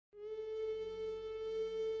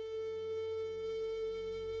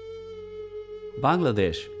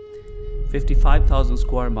Bangladesh, 55,000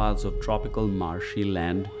 square miles of tropical marshy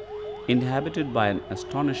land inhabited by an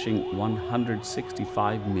astonishing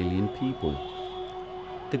 165 million people.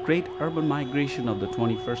 The great urban migration of the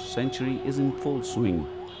 21st century is in full swing.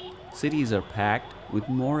 Cities are packed with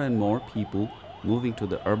more and more people moving to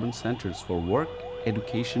the urban centers for work,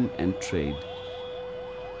 education, and trade.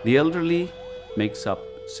 The elderly makes up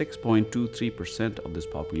 6.23% of this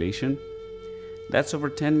population. That's over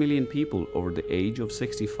 10 million people over the age of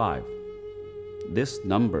 65. This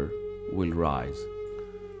number will rise.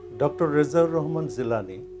 Dr. Rahman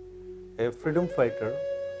Jilani, a freedom fighter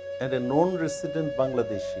and a non-resident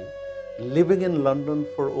Bangladeshi living in London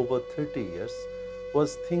for over 30 years,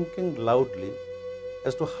 was thinking loudly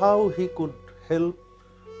as to how he could help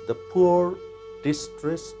the poor,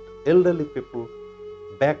 distressed, elderly people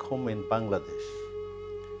back home in Bangladesh.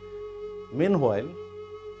 Meanwhile,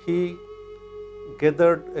 he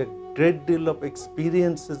gathered a great deal of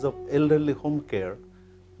experiences of elderly home care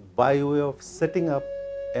by way of setting up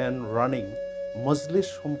and running Majlis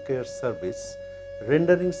home care service,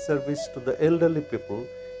 rendering service to the elderly people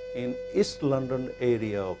in East London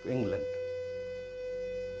area of England.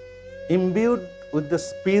 Imbued with the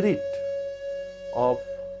spirit of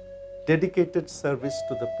dedicated service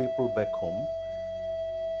to the people back home,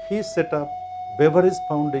 he set up Beveridge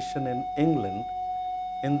Foundation in England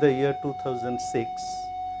in the year 2006,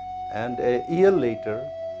 and a year later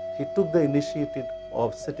he took the initiative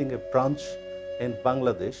of setting a branch in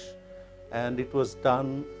Bangladesh, and it was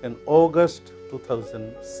done in August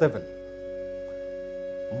 2007.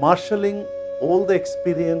 Marshalling all the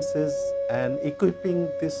experiences and equipping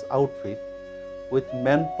this outfit with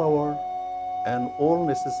manpower and all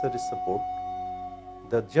necessary support,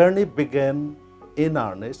 the journey began in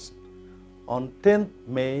earnest on 10th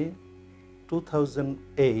May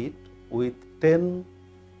 2008 with 10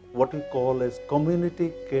 what we call as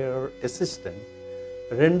community care assistant,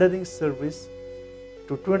 rendering service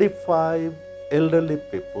to 25 elderly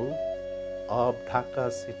people of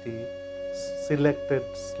Dhaka city selected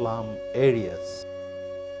slum areas.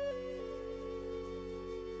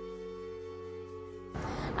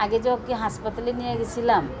 আগে যখন হাসপাতালে নিয়ে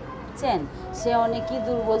গেছিলাম বুঝছেন, সে অনেকই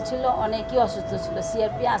দুর্বল ছিল, অনেকই অসুস্থ ছিল।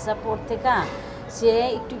 সিআরপি আসার পর থেকে সে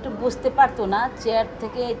একটু বুঝতে পারতো না, চেয়ার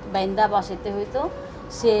থেকে বাইন্দা বসাতে হইতো।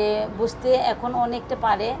 সে বুঝতে এখন অনেকটা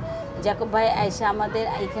পারে। জাকব ভাই আয়সা আমাদের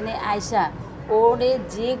এখানে আয়সা ওরে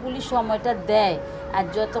যেগুলি সময়টা দেয় আর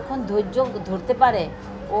যতক্ষণ ধৈর্য ধরতে পারে,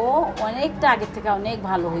 ও অনেকটা আগের থেকে অনেক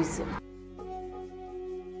ভালো হয়েছে।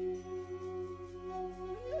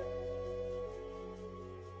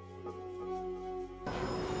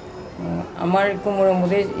 আমার কোমরের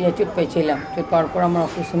মধ্যে চোট পেয়েছিলাম, চোট পাওয়ার পর আমার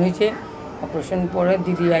অপারেশন হয়েছে। অপারেশন পরে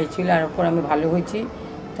দিদি আইছিল, আর পর আমি ভালো হয়েছি।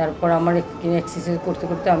 তারপর আমার এক্সারসাইজ করতে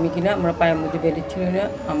করতে আমি আমার পায়ের মধ্যে বেড়েছিল না,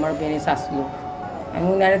 আমার বেনেস আসলো। আমি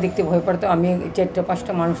ওনারা দেখতে ভয় পারতো। আমি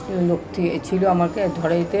 4-5টা মানুষ লোক ছিল আমাকে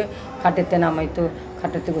ধরাইতে, খাটেতে নামাইতো,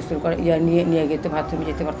 খাটাতে গোসল করে নিয়ে যেত, বাথরুমে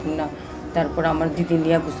যেতে পারতাম না। তারপর আমার দিদি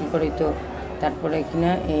নিয়ে গোসল করাইতো, তারপরে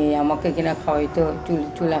আমাকে খাওয়াইতো,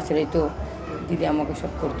 চুল আঁচড়াইতো, দিদি আমাকে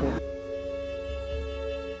সব করতো।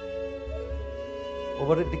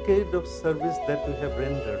 Over a decade of service that we have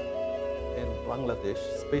rendered in Bangladesh,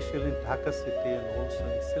 especially in Dhaka city and also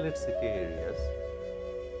in Sylhet city areas,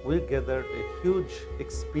 we gathered a huge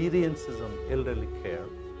experiences on elderly care,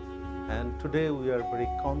 and today we are very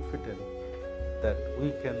confident that we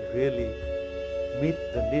can really meet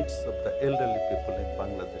the needs of the elderly people in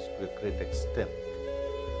Bangladesh to a great extent.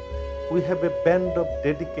 We have a band of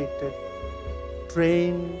dedicated,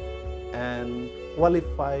 trained and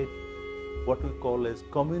qualified what we call as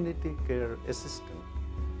community care assistant,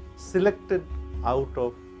 selected out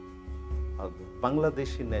of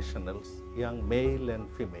Bangladeshi nationals, young male and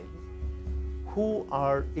female, who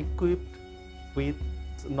are equipped with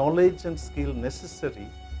knowledge and skill necessary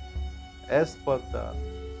as per the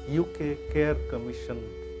UK Care Commission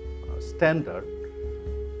standard.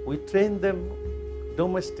 We train them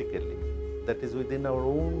domestically, that is within our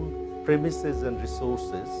own premises and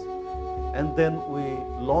resources, and then we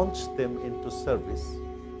launch them into service.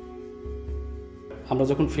 আমরা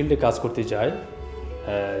যখন ফিল্ডে কাজ করতে যাই,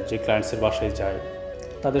 যে ক্লায়েন্টসের বাসায় যাই,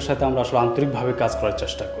 তাদের সাথে আমরা আসলে আন্তরিকভাবে কাজ করার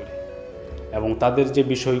চেষ্টা করি এবং তাদের যে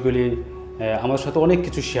বিষয়গুলি আমাদের সাথে অনেক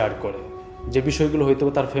কিছু শেয়ার করে, যে বিষয়গুলো হয়তো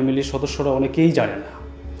তার ফ্যামিলির সদস্যরা অনেকেই জানে না,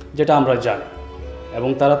 যেটা আমরা জানি, এবং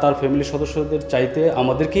তারা তার ফ্যামিলির সদস্যদের চাইতে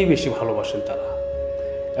আমাদেরকেই বেশি ভালোবাসেন তারা।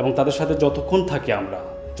 এবং তাদের সাথে যতক্ষণ থাকি আমরা,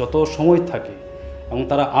 যত সময় থাকি, এবং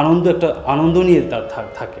তারা আনন্দ নিয়ে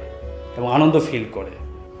থাকে এবং আনন্দ ফিল করে।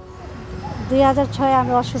 2006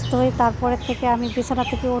 আমি অসুস্থ হই, তারপরে থেকে আমি বিছানা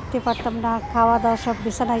থেকে উঠতে পারতাম না, খাওয়া দাওয়া সব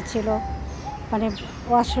বিছানায় ছিল। মানে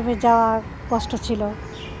ওয়াশরুমে যাওয়া কষ্ট ছিল,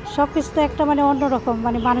 সব কিছুতে একটা মানে অন্যরকম,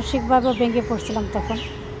 মানে মানসিকভাবেও ভেঙে পড়ছিলাম তখন।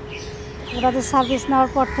 ওনাদের সার্ভিস নেওয়ার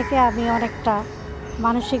পর থেকে আমি অনেকটা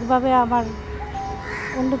মানসিকভাবে আমার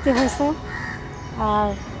উন্নতি হয়েছে, আর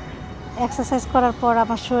এক্সারসাইজ করার পর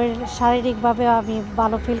আমার শারীরিকভাবেও আমি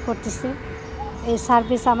ভালো ফিল করতেছি। এই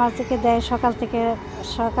সার্ভিস আমার থেকে দেয় সকাল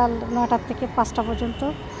 9টা থেকে 5টা পর্যন্ত।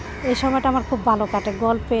 এই সময়টা আমার খুব ভালো কাটে,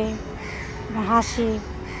 গল্পে, হাসি,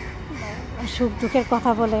 সুখ দুঃখের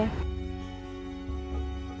কথা বলে।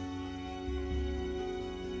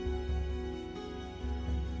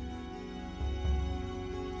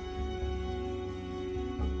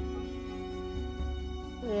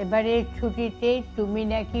 এবারে ছুটিতে তুমি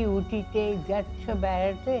নাকি উটিতে যাচ্ছ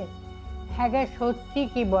বেড়াতে? হ্যাঁ, সত্যি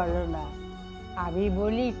কি বলো না? আমি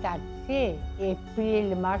বলি তার চেয়ে এপ্রিল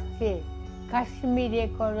মার্চে কাশ্মীরে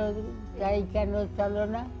করো, যাই কেন, চলো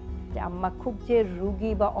না? আম্মা খুব যে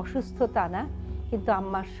রুগী বা অসুস্থ তা না, কিন্তু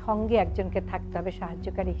আম্মার সঙ্গে একজনকে থাকতে হবে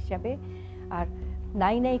সাহায্যকারী হিসাবে। আর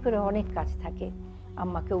নাই করে অনেক কাজ থাকে,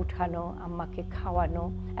 আম্মাকে উঠানো, আম্মাকে খাওয়ানো,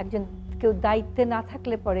 একজন কেউ দায়িত্বে না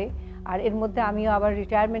থাকলে পরে। আর এর মধ্যে আমিও আবার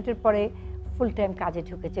রিটায়ারমেন্টের পরে ফুল টাইম কাজে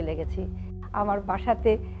ঢুকে চলে গেছি। আমার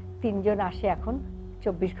বাসাতে 3 জন আসে এখন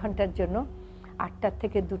 24 ঘন্টার জন্য, 8টার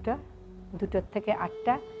থেকে 2টা, 2টার থেকে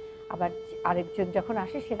 8টা। আবার আরেকজন যখন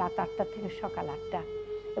আসে সে রাত 8টা থেকে সকাল 8টা।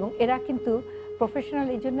 এবং এরা কিন্তু প্রফেশনাল,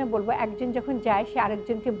 এই জন্য বলবো, একজন যখন যায় সে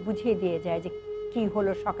আরেকজনকে বুঝিয়ে দিয়ে যায় যে কি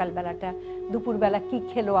হলো সকালবেলাটা, দুপুরবেলা কি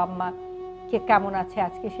খেলো আম্মা, কে কেমন আছে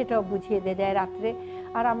আজকে, সেটাও বুঝিয়ে দিয়ে যায় রাত্রে।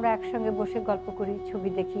 আর আমরা একসঙ্গে বসে গল্প করি, ছবি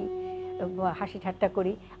দেখি, হাসি ঠাট্টা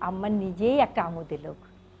করি। আম্মা নিজেই একটা আমোদে লোক,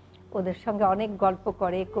 ওদের সঙ্গে অনেক গল্প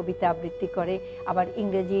করে, কবিতা আবৃত্তি করে, আবার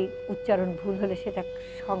ইংরেজি উচ্চারণ ভুল হলে সেটা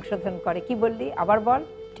সংশোধন করে, কি বললি আবার বল,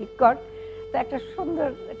 ঠিক কর। তো একটা সুন্দর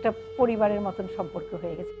একটা পরিবারের মতন সম্পর্ক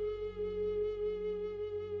হয়ে গেছে।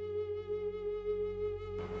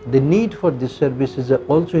 The need for these services are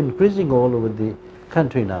also increasing all over the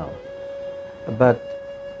country now, but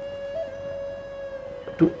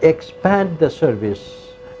to expand the service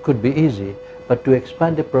could be easy, but to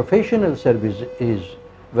expand a professional service is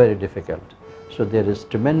very difficult. So there is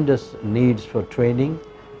tremendous needs for training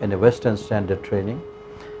and a Western standard training.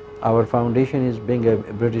 Our foundation is being a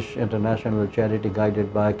British international charity guided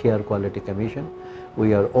by Care Quality Commission. We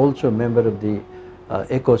are also a member of the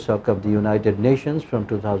ECOSOC of the United Nations from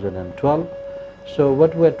 2012. So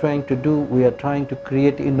what we are trying to do, we are trying to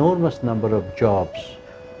create enormous number of jobs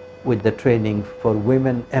with the training for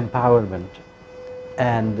women empowerment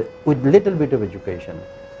and with little bit of education.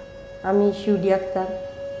 আমি শিউলি Akter,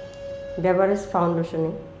 beverage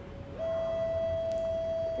ফাউন্ডেশনে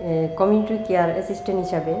community care assistant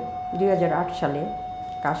হিসাবে 2008 সালে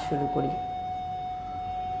কাজ শুরু করি।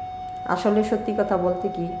 আসলে সত্যি কথা বলতে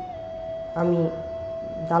কি, আমি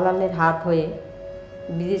দালালের হাত হয়ে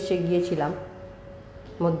বিদেশে গিয়েছিলাম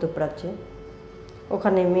মধ্যপ্রাচ্যে।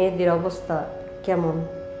 ওখানে মেয়েদের অবস্থা কেমন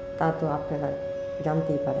তা তো আপনারা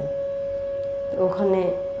জানতেই পারেন। ওখানে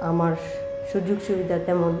আমার সুযোগ সুবিধা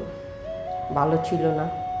তেমন ভালো ছিল না,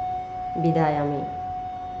 বিধায় আমি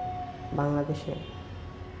বাংলাদেশে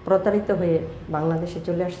প্রতারিত হয়ে বাংলাদেশে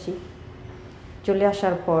চলে আসছি। চলে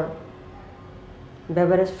আসার পর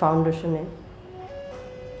বেভারেজ ফাউন্ডেশনে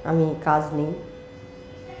আমি কাজ নিই।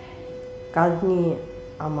 কাজ নিয়ে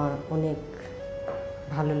আমার অনেক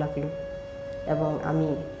ভালো লাগলো এবং আমি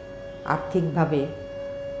আর্থিকভাবে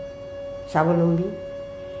স্বাবলম্বী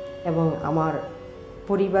এবং আমার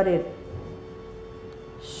পরিবারের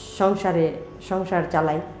সংসার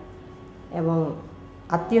চালাই এবং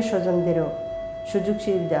আত্মীয় স্বজনদেরও সুযোগ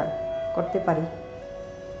সুবিধা করতে পারি।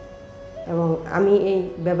 এবং আমি এই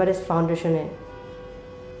বেভারেজ ফাউন্ডেশনে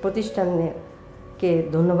প্রতিষ্ঠানকে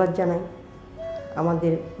ধন্যবাদ জানাই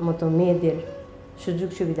আমাদের মতো মেয়েদের সুযোগ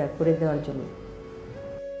সুবিধা করে দেওয়ার জন্য।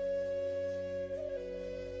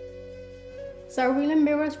 স্যার উইলিয়াম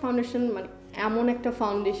বেভারেজ ফাউন্ডেশন মানে এমন একটা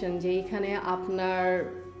ফাউন্ডেশন যে এখানে আপনার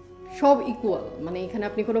সব ইকুয়াল, মানে এখানে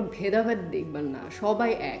আপনি কোনো ভেদাভেদ দেখবেন না,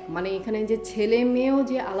 সবাই এক। মানে এখানে যে ছেলে মেয়েও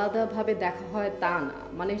যে আলাদাভাবে দেখা হয় তা না,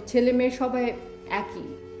 মানে ছেলে মেয়ে সবাই একই,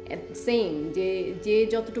 সেম, যে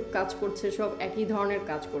যতটুকু কাজ করছে সব একই ধরনের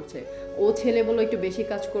কাজ করছে। ও ছেলে বলে একটু বেশি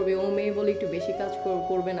কাজ করবে, ও মেয়ে বলে একটু বেশি কাজ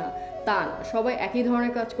করবে না, তা না, সবাই একই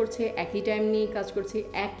ধরনের কাজ করছে, একই টাইম নিয়ে কাজ করছে,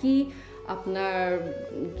 একই আপনার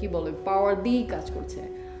কি বলে পাওয়ার দিয়েই কাজ করছে।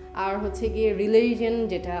 আর হচ্ছে গিয়ে রিলিজিয়ন,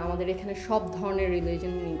 যেটা আমাদের এখানে সব ধরনের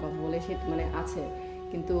রিলিজিয়ন নিয়ে কথা বলে সেটা মানে আছে,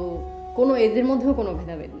 কিন্তু কোনো এদের মধ্যেও কোনো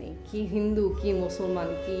ভেদাভেদ নেই, কি হিন্দু কি মুসলমান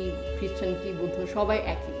কি খ্রিস্টান কি বুদ্ধ, সবাই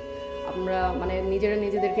একই। আমরা মানে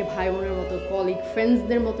নিজেদেরকে ভাই বোনের মতো, কলিগ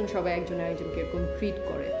ফ্রেন্ডসদের মতন সবাই একজন আরেকজনকে এরকম ট্রিট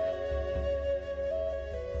করে।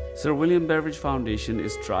 Sir William Beveridge Foundation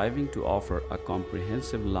is striving to offer a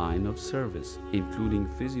comprehensive line of service, including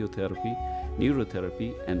physiotherapy,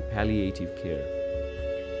 neurotherapy, and palliative care.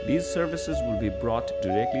 These services will be brought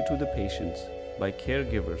directly to the patients by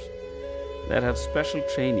caregivers that have special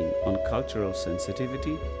training on cultural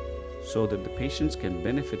sensitivity so that the patients can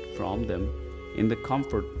benefit from them in the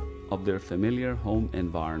comfort of their familiar home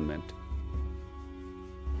environment.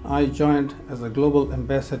 I joined as a global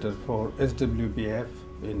ambassador for SWBF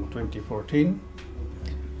in 2014,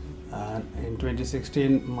 and in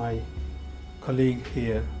 2016 my colleague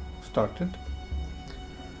here started.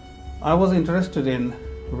 I was interested in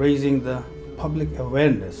raising the public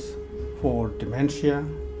awareness for dementia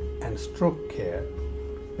and stroke care,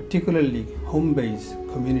 particularly home-based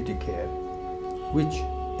community care, which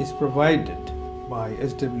is provided by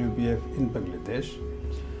SWBF in Bangladesh.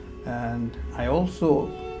 And I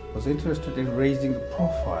also was interested in raising the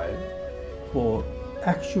profile for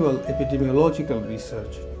actual epidemiological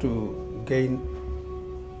research to gain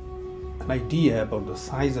an idea about the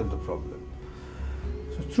size of the problem.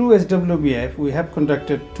 So through SWBF, we have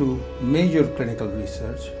conducted 2 major clinical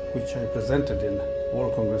research, which I presented in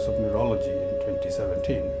World Congress of Neurology in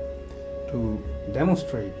 2017, to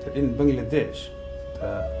demonstrate that in Bangladesh,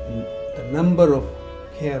 the number of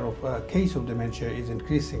case of dementia is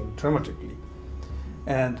increasing dramatically.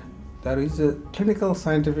 And there is a clinical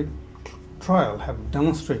scientific trial have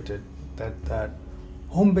demonstrated that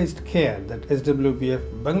home-based care that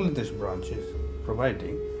SWBF Bangladesh branch is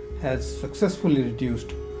providing has successfully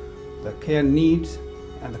reduced the care needs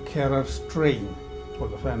and the carer strain for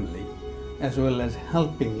the family, as well as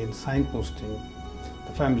helping in signposting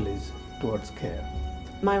the families towards care.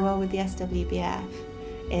 My role with the SWBF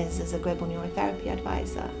is as a global neurotherapy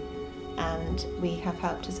advisor, and we have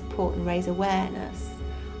helped to support and raise awareness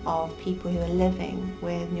of people who are living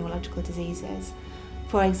with neurological diseases,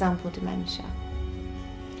 for example dementia.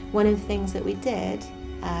 One of the things that we did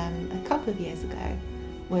a couple of years ago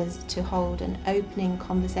was to hold an opening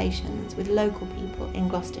conversations with local people in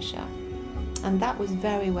Gloucestershire, and that was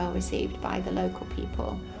very well received by the local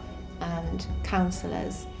people and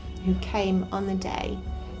counsellors who came on the day,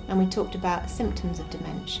 and we talked about symptoms of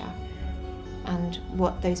dementia and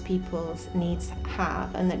what those people's needs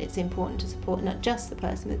have, and that it's important to support not just the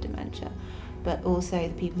person with dementia but also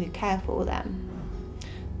the people who care for them.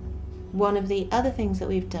 One of the other things that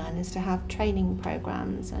we've done is to have training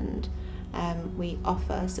programs, and we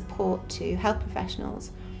offer support to health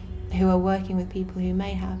professionals who are working with people who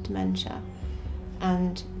may have dementia,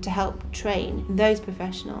 and to help train those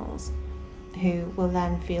professionals who will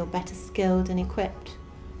then feel better skilled and equipped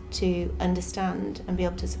to understand and be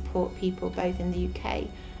able to support people both in the UK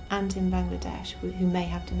and in Bangladesh who may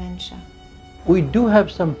have dementia. We do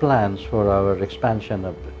have some plans for our expansion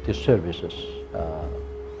of the services.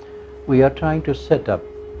 We are trying to set up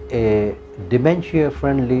a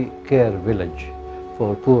dementia-friendly care village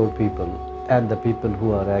for poor people and the people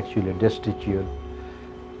who are actually destitute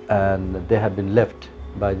and they have been left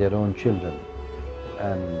by their own children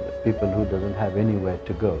and people who doesn't have anywhere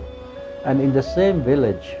to go. And in the same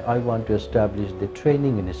village, I want to establish the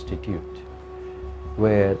training institute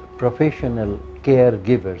where professional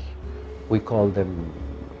caregivers, we call them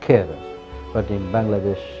carers, but in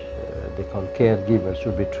Bangladesh they call caregivers,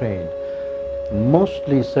 should be trained.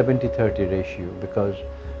 Mostly 70-30 ratio, because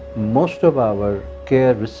most of our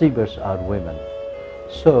care receivers are women.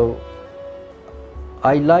 So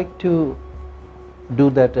I like to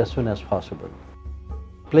do that as soon as possible.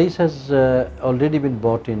 Place has already been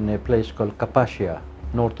bought in a place called Kapashia,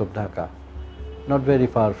 north of Dhaka, not very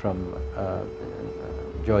far from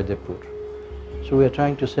Joydepur. So we are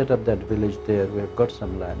trying to set up that village there. We have got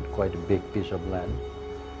some land, quite a big piece of land.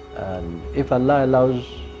 And if Allah allows,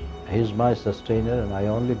 He is my sustainer and I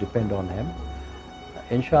only depend on Him.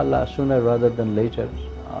 Inshallah, sooner rather than later,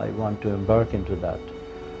 I want to embark into that.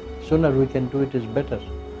 Sooner we can do it is better.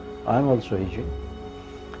 I'm also aging.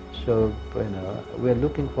 So, we are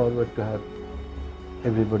looking forward to have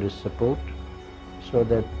everybody's support so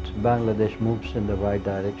that Bangladesh moves in the right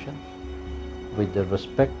direction with the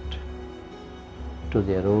respect to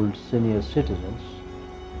their old senior citizens.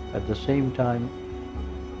 At the same time,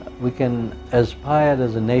 we can aspire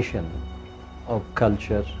as a nation of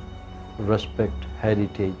culture, respect,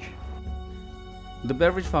 heritage. The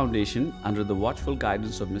Beveridge Foundation, under the watchful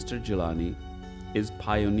guidance of Mr. Jilani, is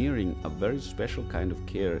pioneering a very special kind of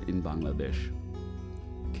care in Bangladesh.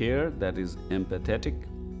 Care that is empathetic,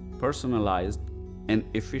 personalized, and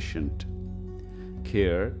efficient.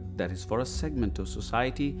 Care that is for a segment of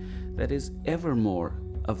society that is ever more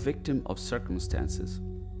a victim of circumstances.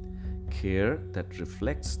 care that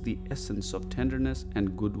reflects the essence of tenderness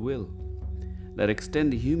and goodwill, that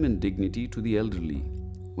extend human dignity to the elderly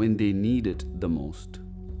when they need it the most.